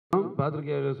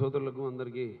పాత్రికేయ సోదరులకు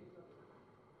అందరికీ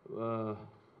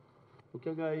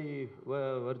ముఖ్యంగా ఈ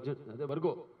వర్జన్ అదే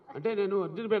వర్గో అంటే నేను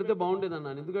వర్జన్ పెడితే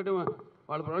బాగుండేదన్నాను, ఎందుకంటే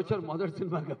వాళ్ళ ప్రొడక్షన్ మొదటి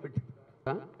సినిమా కాబట్టి.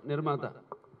 నిర్మాత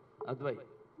అద్వై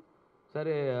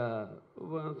సరే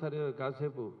సరే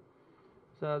కాసేపు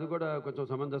సార్ అది కూడా కొంచెం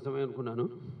సమంజసమే అనుకున్నాను,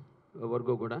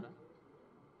 వర్గో కూడా.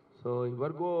 సో ఈ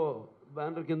వర్గో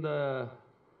బ్యానర్ కింద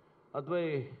అద్వై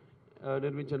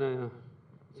నిర్మించిన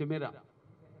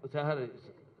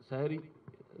సెహరీ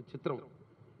చిత్రం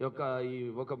యొక్క ఈ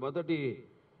ఒక మొదటి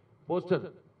పోస్టర్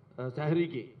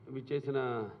సెహరీకి చేసిన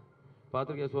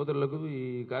పాత్రికేయ సోదరులకు, ఈ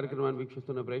కార్యక్రమాన్ని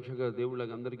వీక్షిస్తున్న ప్రేక్షక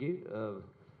దేవుళ్ళకి అందరికీ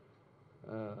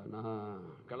నా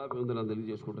కళాభివందనాలు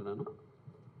తెలియజేసుకుంటున్నాను.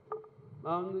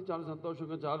 బాగుంది, చాలా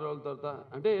సంతోషంగా. చాలా రోజుల తర్వాత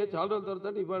అంటే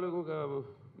ఇవాళ ఒక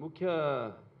ముఖ్య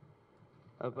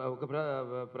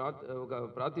ఒక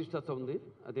ప్రాతిష్టత ఉంది.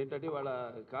 అదేంటంటే వాళ్ళ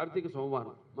కార్తీక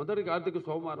సోమవారం, మొదటి కార్తీక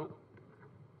సోమవారం.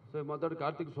 సో మొదటి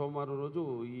కార్తీక సోమవారం రోజు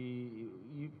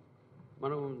ఈ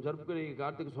మనం జరుపుకునే ఈ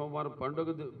కార్తీక సోమవారం పండుగ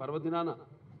పర్వదినాన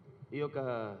ఈ యొక్క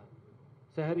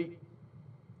సెహరీ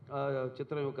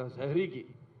చిత్రం యొక్క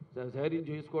సెహరీని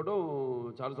చేసుకోవడం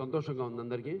చాలా సంతోషంగా ఉంది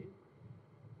అందరికీ.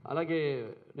 అలాగే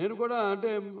నేను కూడా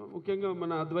అంటే ముఖ్యంగా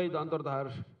మన అద్వై, దాని తర్వాత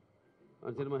హర్ష్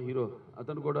సినిమా హీరో,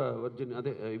 అతను కూడా వర్జిన్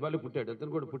అదే ఇవాళ పుట్టాడు.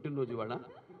 అతను కూడా పుట్టినరోజు ఇవాళ.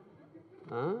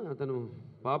 అతను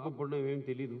పాపం పుణ్యం ఏం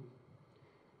తెలీదు,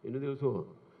 ఎన్ని తెలుసు.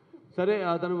 సరే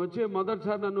అతను వచ్చి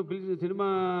మొదటిసారి నన్ను పిలిచి సినిమా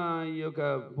ఈ యొక్క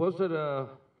పోస్టర్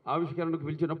ఆవిష్కరణకు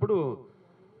పిలిచినప్పుడు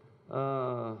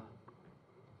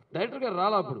డైరెక్టర్ గారు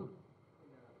రాలా. అప్పుడు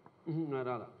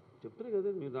రాలా, చెప్తారు కదా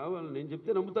మీరు రావాలి, నేను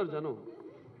చెప్తే నమ్ముతారు జనం.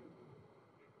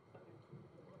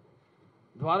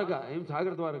 ద్వారక ఏం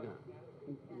సాగర్ ద్వారక,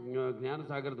 జ్ఞాన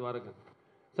సాగర్ ద్వారక.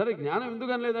 సరే జ్ఞానం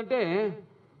ఎందుకని లేదంటే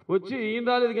వచ్చి ఈయన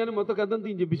రాలేదు కానీ మొత్తం కథంతా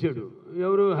ఈయన చెప్పేశాడు.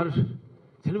 ఎవరు హర్ష్.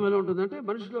 సినిమాలో ఉంటుందంటే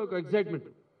మనిషిలో ఒక ఎక్సైట్మెంట్,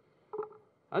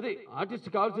 అది ఆర్టిస్ట్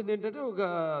కావాల్సింది ఏంటంటే ఒక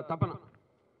తపన.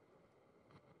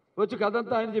 వచ్చి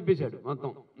కథంతా ఆయన చెప్పేశాడు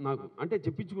మొత్తం నాకు, అంటే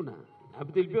చెప్పించుకున్నా.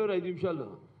 అప్పుడు తెలిపేవారు 5 నిమిషాల్లో.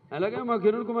 అలాగే మా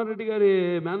కిరణ్ కుమార్ రెడ్డి గారి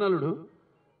మేనల్లుడు,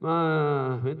 మా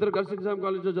ఇద్దరు కలిసి ఎగ్జామ్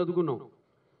కాలేజ్లో చదువుకున్నాం.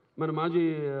 మన మాజీ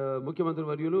ముఖ్యమంత్రి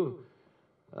వర్యులు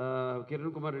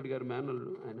కిరణ్ కుమార్ రెడ్డి గారి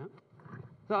మేనల్లుడు ఆయన.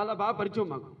 సో అలా బాగా పరిచయం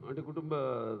మాకు, అంటే కుటుంబ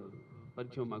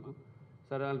పరిచయం మాకు.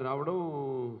 సరే వాళ్ళు రావడం,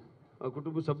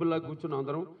 కుటుంబ సభ్యుల్లా కూర్చున్నాం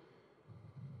అందరం.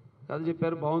 కథ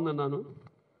చెప్పారు, బాగుందన్నాను.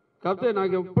 కాకపోతే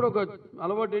నాకు ఎప్పుడు ఒక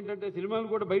అలవాటు ఏంటంటే సినిమాలు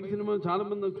కూడా, బయట సినిమాలు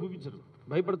చాలామంది చూపించరు,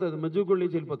 భయపడతారు, మధ్య కూడా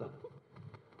లేచి వెళ్ళిపోతారు.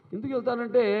 ఎందుకు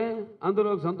వెళ్తానంటే అందులో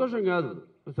ఒక సంతోషం కాదు,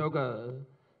 ఒక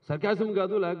సర్కాసం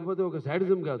కాదు, లేకపోతే ఒక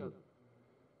శాడిజం కాదు.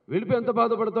 వెళ్ళిపోయి ఎంత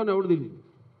బాధపడతానో ఎవడు తెలియదు.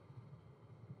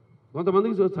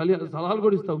 కొంతమందికి సలహాలు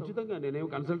కూడా ఇస్తా ఉచితంగా, నేనేం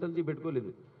కన్సల్టెన్సీ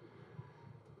పెట్టుకోలేదు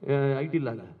ఐటీ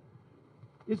లాగా.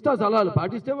 ఇస్తా సలహాలు,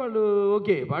 పాటిస్తే వాళ్ళు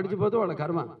ఓకే, పాటించిపోతే వాళ్ళ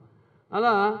కర్మ.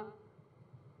 అలా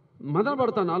మదన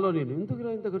పడతాను నాలో నేను, ఎందుకు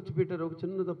ఇంత ఖర్చు పెట్టారు, ఒక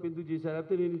చిన్న తప్పు ఎందుకు చేశారు,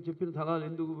 లేకపోతే నేను చెప్పిన సలహాలు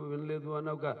ఎందుకు వినలేదు అన్న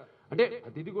ఒక, అంటే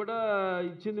ఇది కూడా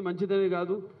ఇచ్చింది మంచిదనే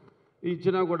కాదు,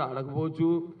 ఇచ్చినా కూడా ఆడకపోవచ్చు,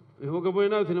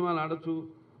 ఇవ్వకపోయినా సినిమాలు ఆడచ్చు,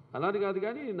 అలాని కాదు.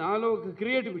 కానీ నాలో ఒక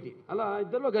క్రియేటివిటీ అలా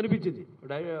ఇద్దరిలో కనిపించింది,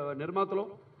 నిర్మాతలో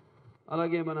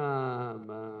అలాగే మన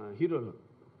హీరోలో.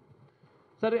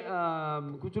 సరే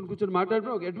కూర్చొని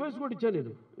మాట్లాడిన ఒక అడ్వైస్ కూడా ఇచ్చాను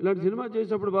నేను. ఇలాంటి సినిమా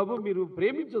చేసేటప్పుడు బాబు మీరు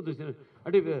ప్రేమించొద్దు,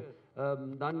 అంటే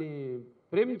దాన్ని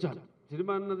ప్రేమించాలి.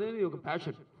 సినిమా అన్నదే ఒక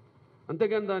ప్యాషన్,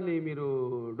 అంతేగాని దాన్ని మీరు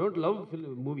డోంట్ లవ్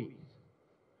మూవీ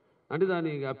అంటే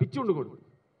దాన్ని పిచ్చి ఉండకూడదు.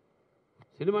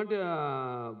 సినిమా అంటే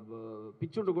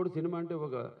పిచ్చి ఉండకూడదు, సినిమా అంటే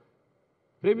ఒక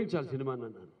ప్రేమించాలి సినిమా అని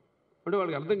అన్నాను. అంటే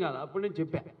వాళ్ళకి అర్థం కాదు. అప్పుడు నేను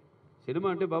చెప్పా, సినిమా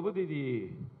అంటే బాబు ఇది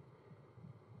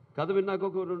కథ విన్నాక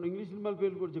ఒక 2 ఇంగ్లీష్ సినిమాల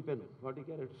పేర్లు కూడా చెప్పాను. 40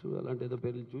 క్యారెట్స్ అలాంటి ఏదో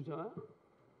పేర్లు చూసావా,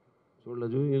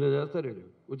 చూడలేదు. ఇలా చేస్తారండి,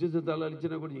 ఉచిత స్థలాలు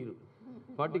ఇచ్చినా కూడా నేను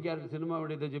 40 క్యారెట్ సినిమా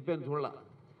ఏదో చెప్పాను, చూడలా.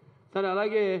 సరే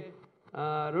అలాగే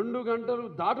 2 గంటలు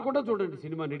దాటకుండా చూడండి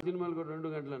సినిమా. నెట్ సినిమాలు కూడా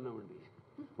 2 గంటలు అన్నామండి.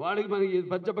 వాడికి మనకి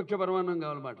పంచపక్ష పరమాన్నం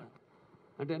కావాలన్నమాట.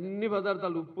 అంటే అన్ని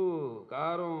పదార్థాలు, ఉప్పు,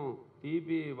 కారం,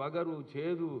 తీపి, వగరు,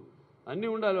 చేదు అన్నీ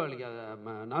ఉండాలి వాళ్ళకి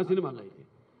నా సినిమాలో అయితే.